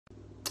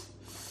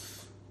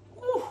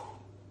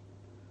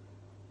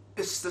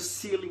It's the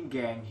ceiling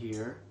gang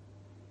here.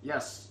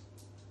 Yes,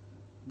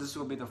 this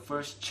will be the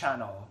first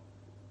channel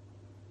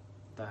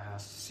that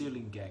has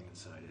ceiling gang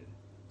inside it.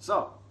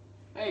 So,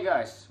 hey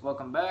guys,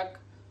 welcome back.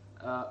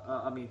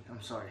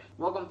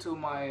 Welcome to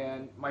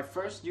my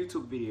first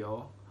YouTube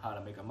video, how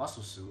to make a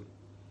muscle suit.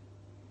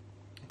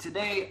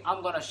 Today,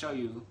 I'm gonna show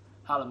you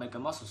how to make a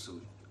muscle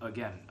suit.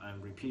 Again,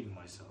 I'm repeating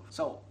myself.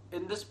 So,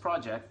 in this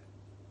project,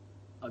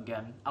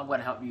 again, I'm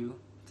gonna help you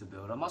to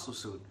build a muscle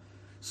suit.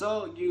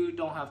 So you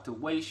don't have to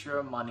waste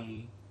your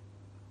money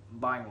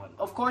buying one.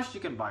 Of course,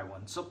 you can buy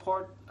one.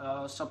 Support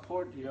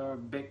your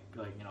big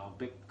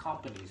big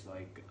companies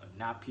like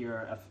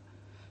Napier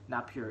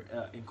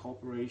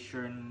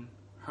Incorporation,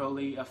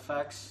 Hurley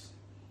Effects,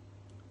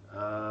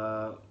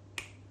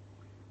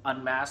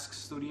 Unmasked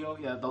Studio.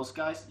 Yeah, those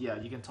guys. Yeah,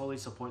 you can totally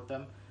support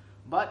them.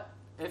 But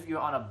if you're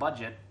on a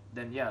budget,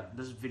 then yeah,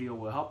 this video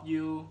will help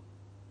you.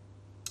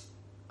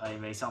 I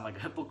may sound like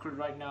a hypocrite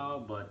right now,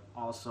 but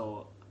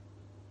also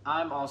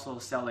I'm also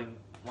selling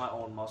my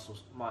own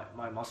muscles,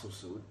 my muscle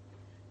suit.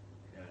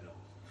 Yeah, I know,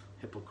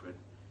 hypocrite.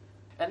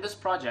 In this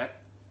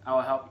project, I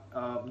will help.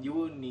 You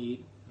will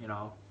need,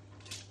 a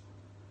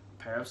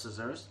pair of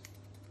scissors,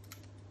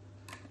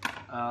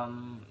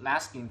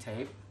 masking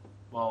tape.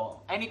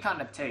 Well, any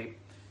kind of tape,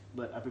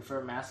 but I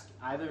prefer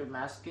either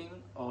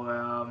masking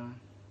or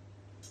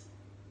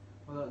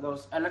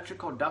those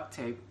electrical duct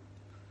tape.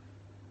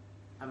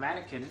 A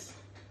mannequin.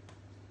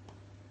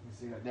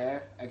 See right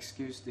there,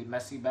 excuse the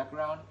messy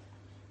background.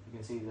 You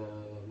can see the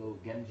little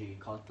Genji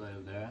cosplay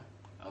over there.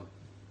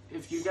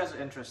 If you guys are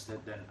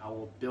interested, then I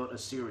will build a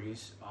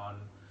series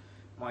on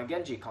my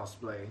Genji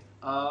cosplay.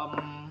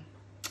 By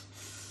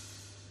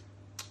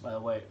the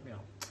way,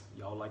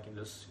 y'all liking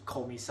this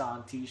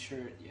Komi-san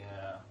t-shirt?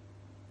 Yeah,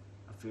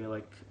 I feel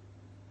like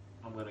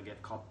I'm gonna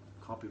get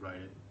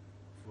copyrighted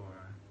for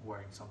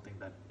wearing something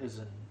that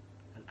isn't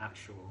an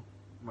actual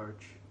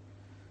merch.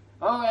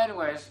 Oh,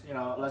 anyways,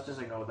 let's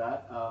just ignore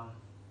that.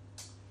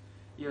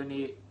 You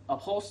need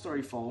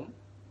upholstery foam.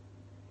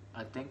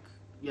 I think,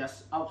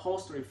 yes,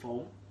 upholstery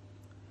foam.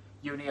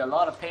 You need a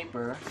lot of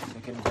paper.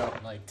 You can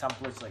build like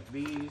templates like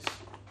these.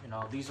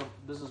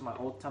 This is my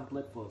old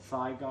template for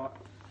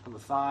the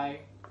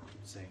thigh.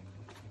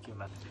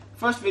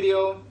 First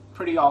video,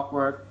 pretty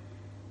awkward.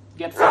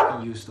 Get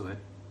fucking used to it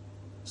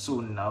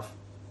soon enough.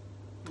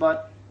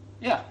 But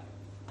yeah,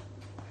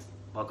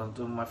 welcome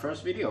to my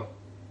first video.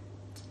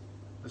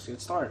 Let's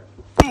get started.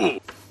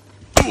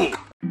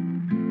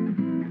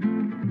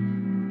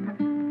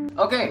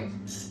 Okay,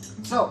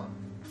 so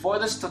for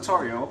this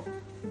tutorial,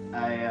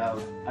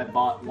 I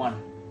bought one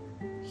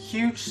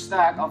huge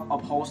stack of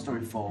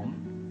upholstery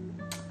foam.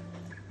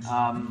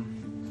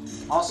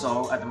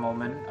 Also, at the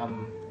moment,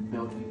 I'm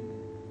building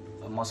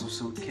a muscle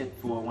suit kit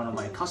for one of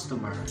my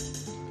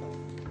customers.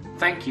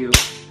 Thank you,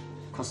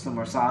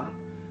 customer-san,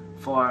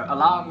 for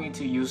allowing me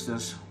to use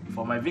this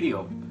for my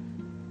video.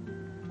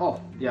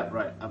 Oh, yeah,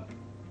 right.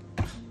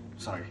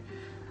 Sorry.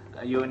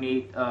 You'll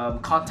need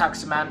contact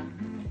cement,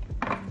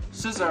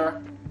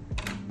 scissor,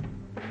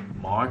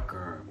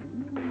 marker,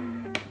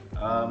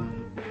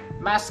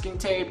 masking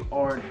tape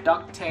or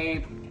duct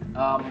tape,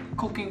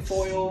 cooking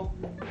foil,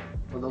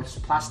 or those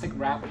plastic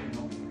wrap,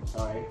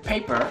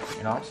 paper,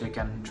 so you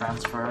can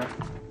transfer.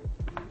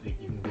 You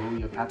can glue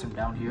your pattern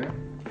down here.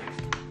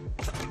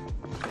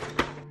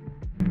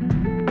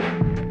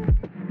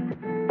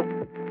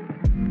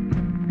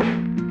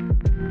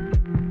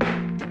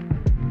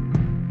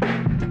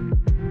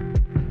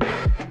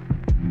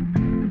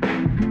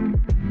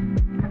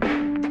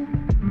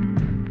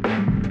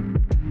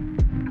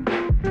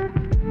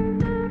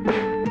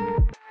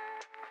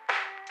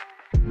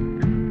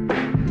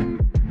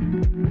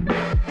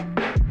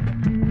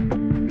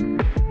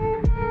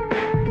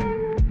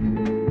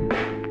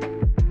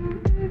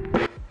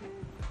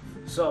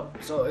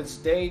 So it's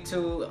day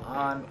 2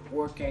 on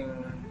working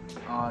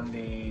on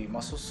the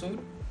muscle suit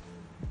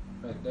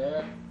right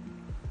there,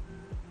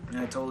 and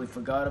I totally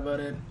forgot about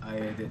it. I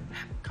did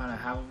kind of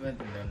half of it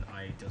and then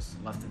I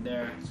just left it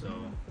there, so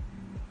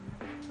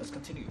let's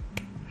continue.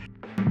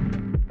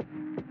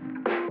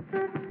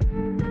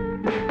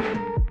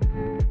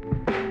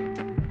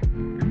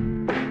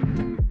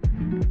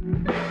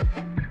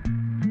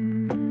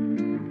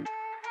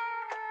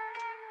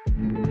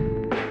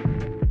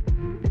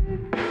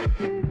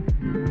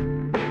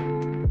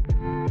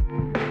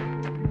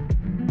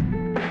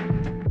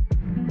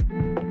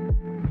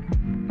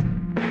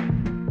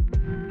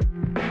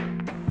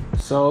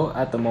 So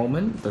at the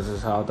moment, this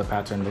is how the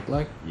pattern look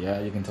like. Yeah,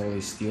 you can totally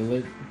steal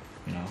it,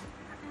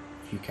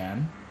 if you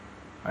can.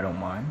 I don't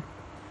mind.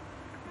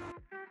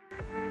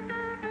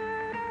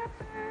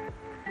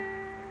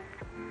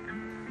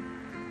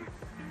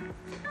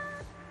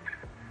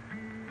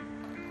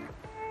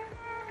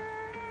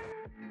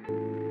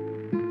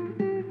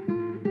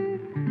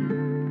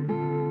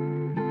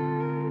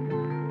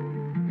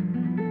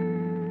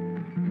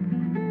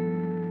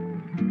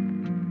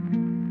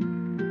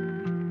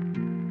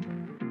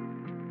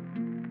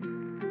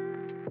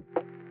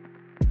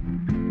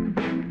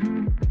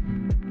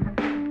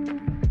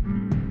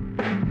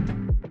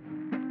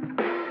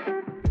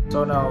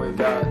 So now we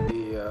got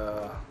the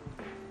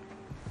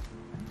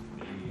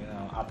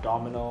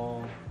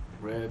abdominal,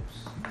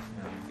 ribs,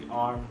 the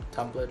arm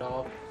template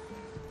off.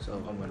 So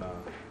I'm gonna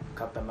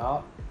cut them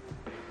out.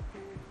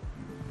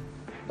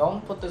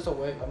 Don't put this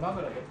away. I'm not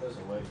gonna put this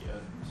away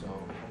yet. So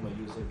I'm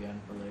gonna use it again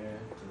for later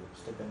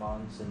to stick them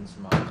on, since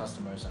my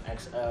customer is an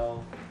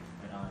XL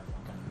and I'm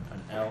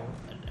an L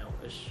and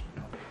L-ish.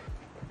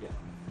 Yeah.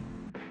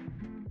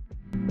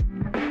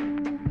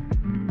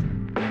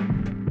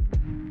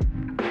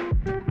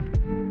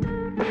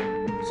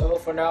 So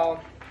for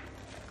now,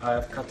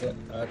 I've cut the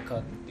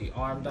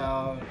arm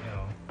down.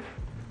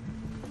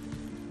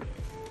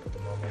 Put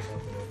them on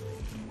myself a little bit.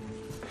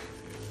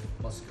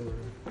 Muscular.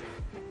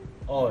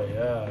 Oh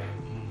yeah.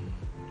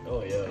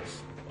 Oh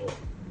yes.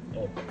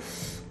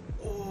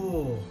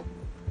 Oh.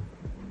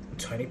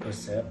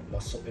 20%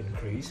 muscle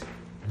increase.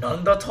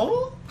 None at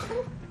all.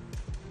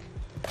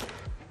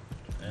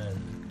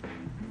 And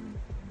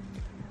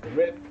the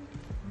rib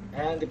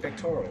and the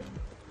pectoral.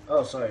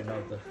 Oh, sorry,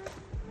 no,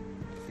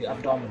 the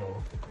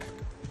abdominal.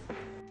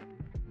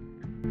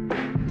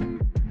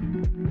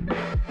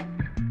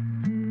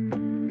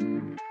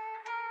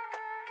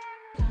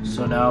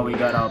 So now we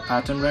got our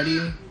pattern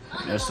ready.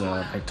 There's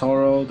the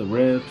pectoral, the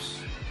ribs,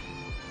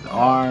 the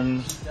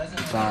arms, the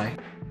thigh.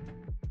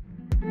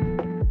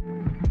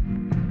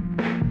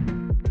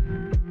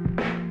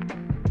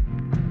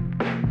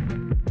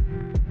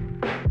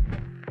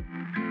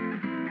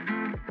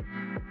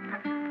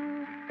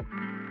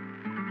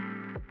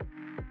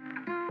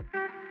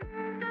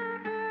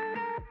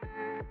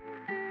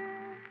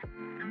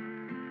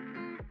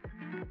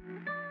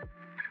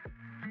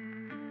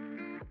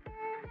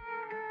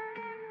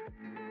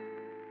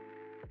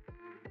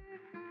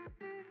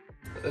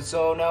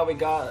 So now we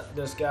got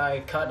this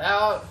guy cut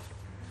out.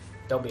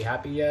 Don't be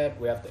happy yet.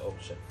 We have to, oh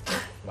shit,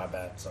 my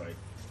bad, sorry.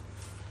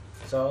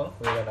 So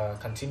we're gonna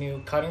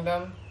continue cutting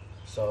them.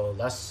 So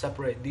let's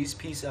separate these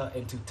pieces out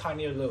into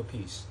tinier little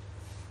pieces.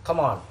 Come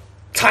on,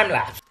 time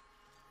lapse.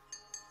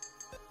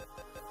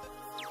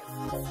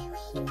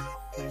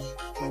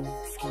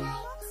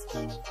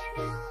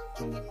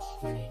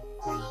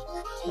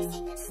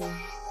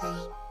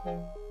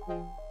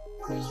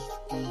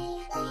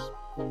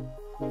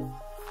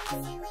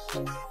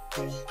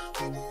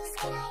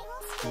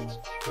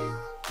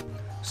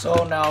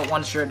 So now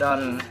once you're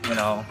done,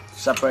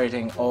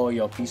 separating all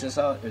your pieces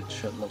out, it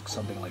should look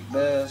something like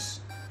this.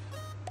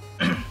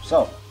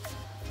 So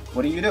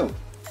what do?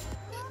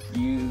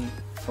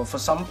 For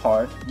some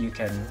part you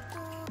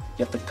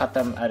have to cut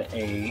them at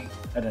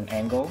an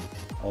angle.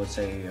 I would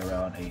say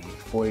around a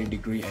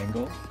 40-degree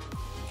angle.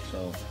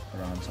 So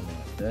around something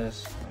like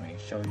this. Let me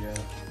show you.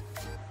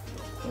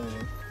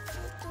 Okay.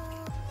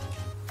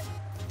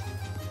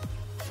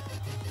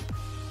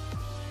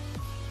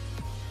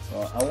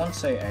 Well, I won't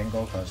say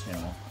angle because,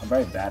 I'm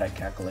very bad at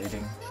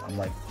calculating. I'm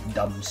like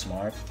dumb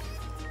smart.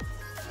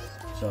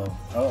 So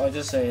I'll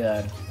just say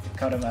that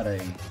cut them at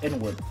an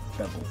inward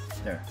bevel.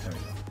 There we go.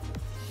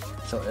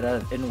 So at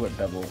an inward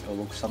bevel, it'll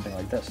look something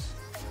like this.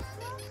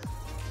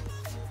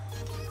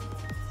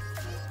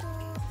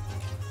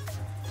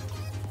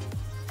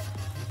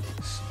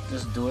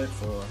 Just do it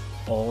for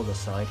all the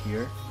side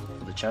here,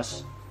 for the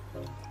chest.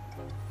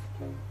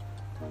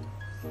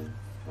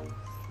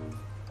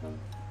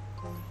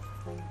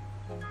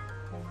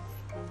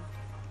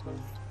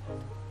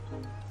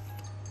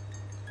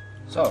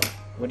 So,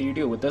 what do you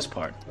do with this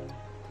part?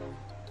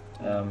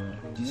 You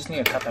just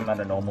need to cut them at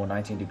a normal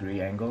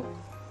 19-degree angle.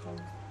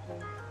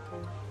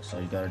 So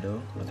you gotta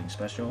do nothing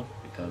special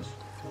because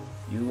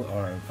you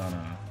are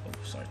gonna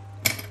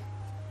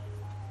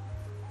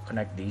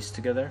connect these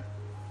together.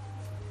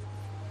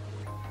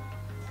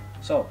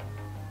 So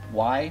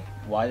why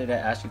did I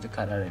ask you to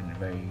cut at a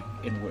very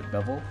inward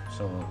bevel?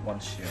 So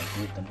once you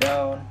glue them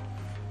down,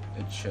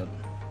 it should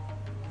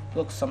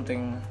look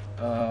something.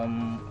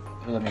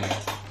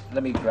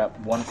 Let me grab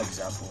one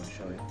example and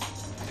show you.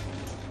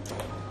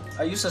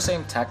 I use the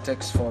same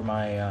tactics for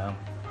my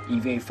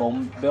EVA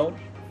foam build.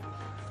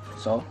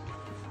 So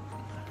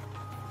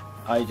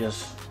I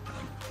just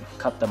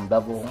cut them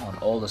bevel on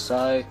all the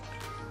side.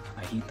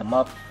 I heat them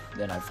up,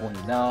 then I fold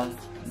them down,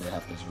 and they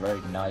have this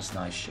very nice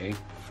shape.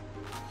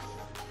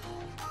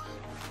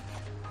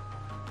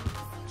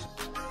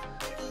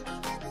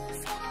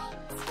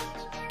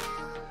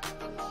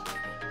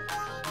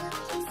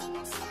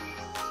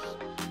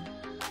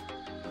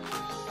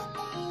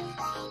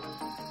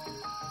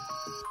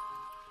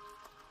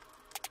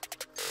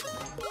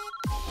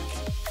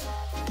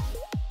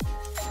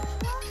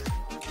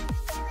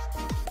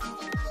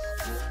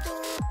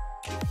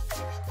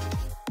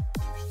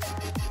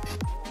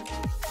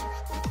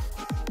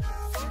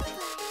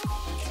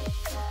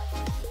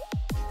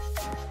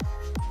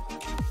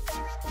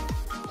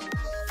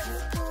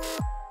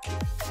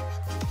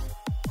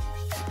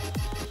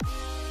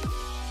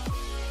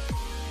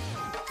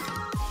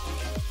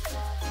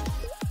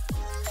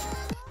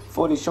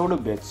 For the shoulder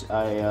bits,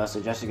 I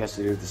suggest you guys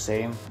to do the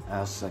same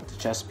as like the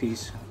chest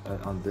piece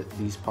on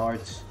these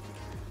parts.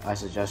 I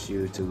suggest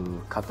you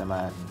to cut them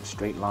at a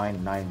straight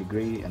line, 90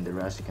 degree, and the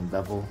rest you can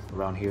bevel.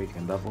 Around here you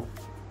can bevel,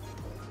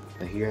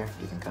 but here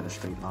you can cut a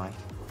straight line.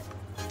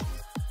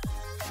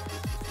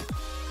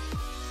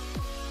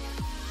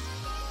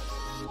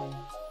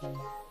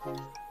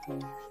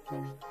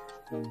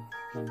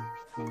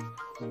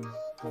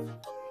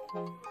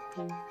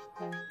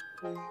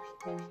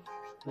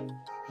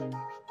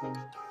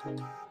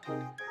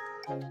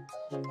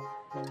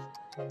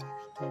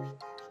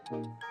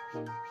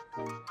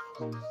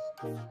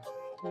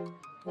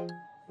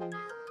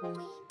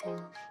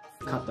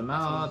 Cut them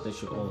out, they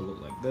should all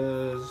look like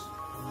this,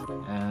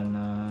 and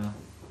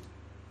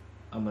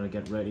I'm gonna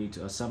get ready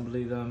to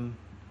assembly them.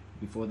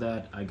 Before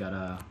that, I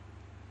gotta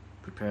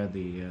prepare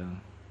the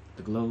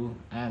glue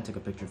and take a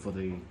picture for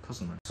the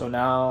customer. So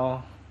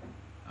now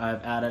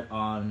I've added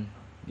on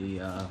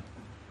the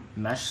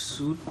mesh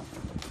suit.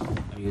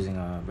 I'm using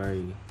a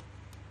very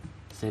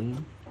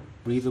thin,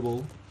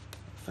 breathable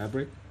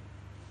fabric.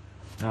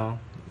 No,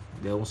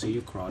 they won't see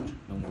your crotch,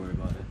 don't worry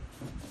about it.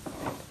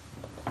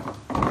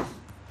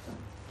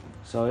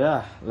 So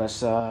yeah, let's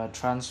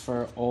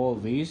transfer all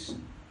of these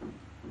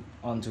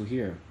onto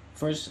here.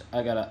 First,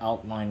 I gotta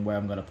outline where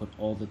I'm gonna put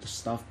all the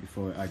stuff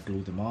before I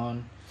glue them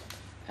on.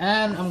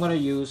 And I'm gonna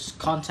use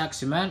contact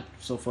cement.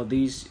 So for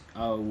these,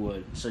 I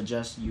would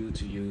suggest you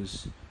to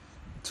use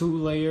 2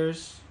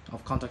 layers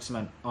of contact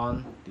cement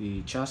on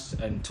the chest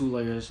and 2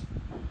 layers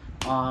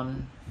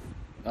on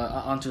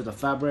onto the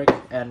fabric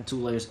and 2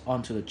 layers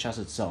onto the chest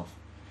itself.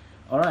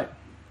 All right,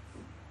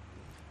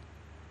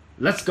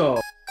 let's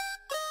go.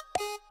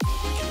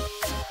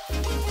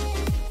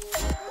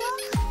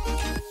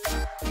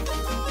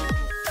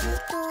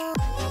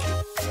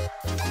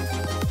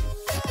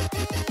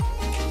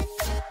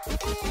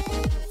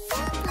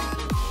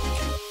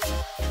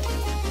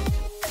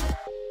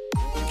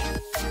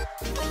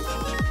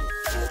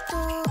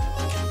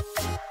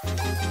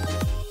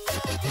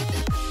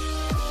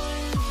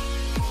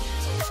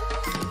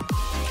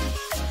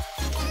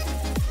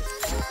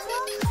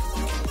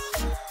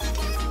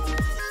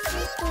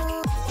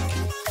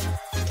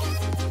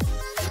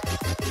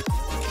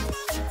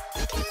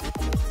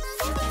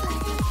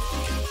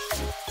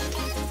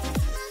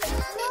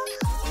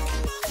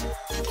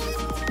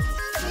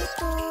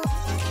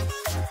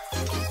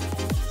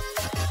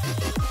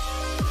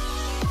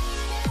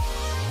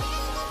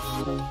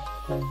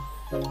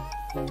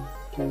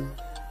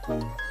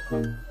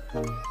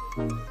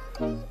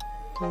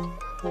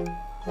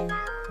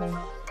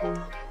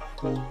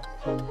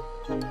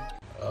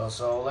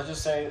 So let's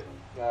just say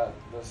that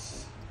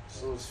this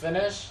suit's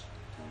finished.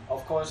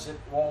 Of course it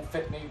won't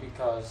fit me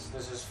because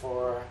this is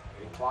for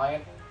a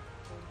client,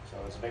 so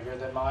it's bigger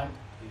than mine.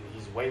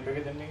 He's way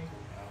bigger than me.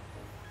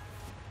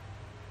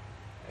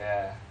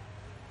 Yeah,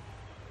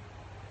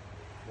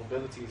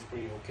 mobility is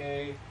pretty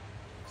okay.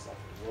 It's like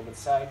a little bit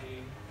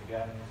saggy.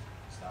 Again,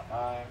 it's not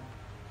mine.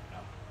 No.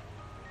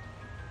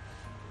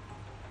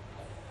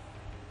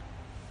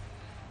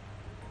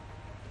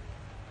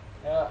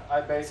 Yeah,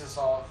 I base this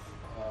off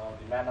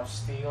the Man of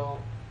Steel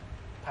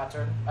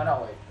pattern. Oh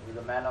no, wait, with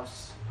the Man of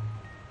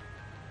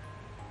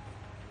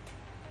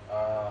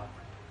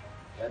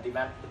yeah,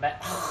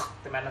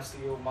 the Man of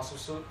Steel muscle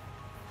suit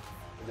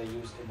that they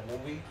used in the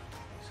movie.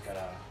 Just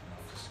gotta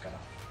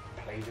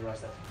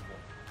plagiarize that.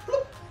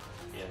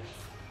 Yeah.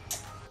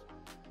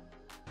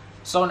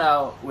 So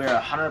now we're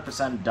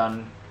 100%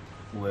 done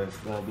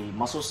with the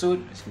muscle suit.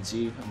 As you can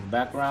see in the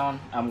background,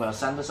 I'm gonna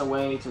send this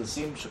away to the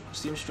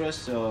seamstress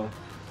so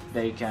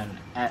they can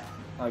add,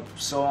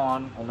 sew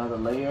on another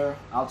layer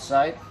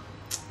outside,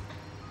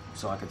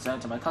 so I can send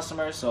it to my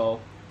customers. So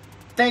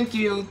thank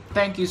you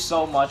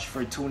so much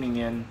for tuning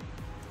in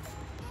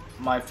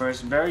my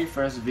very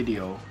first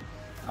video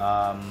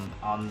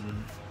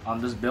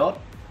on this build.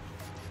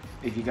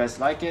 If you guys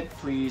like it,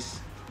 please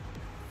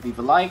leave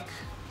a like,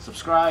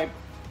 subscribe,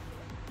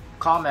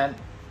 comment.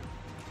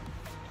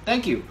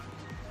 Thank you.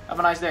 Have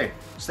a nice day.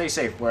 Stay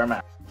safe where I'm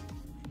at.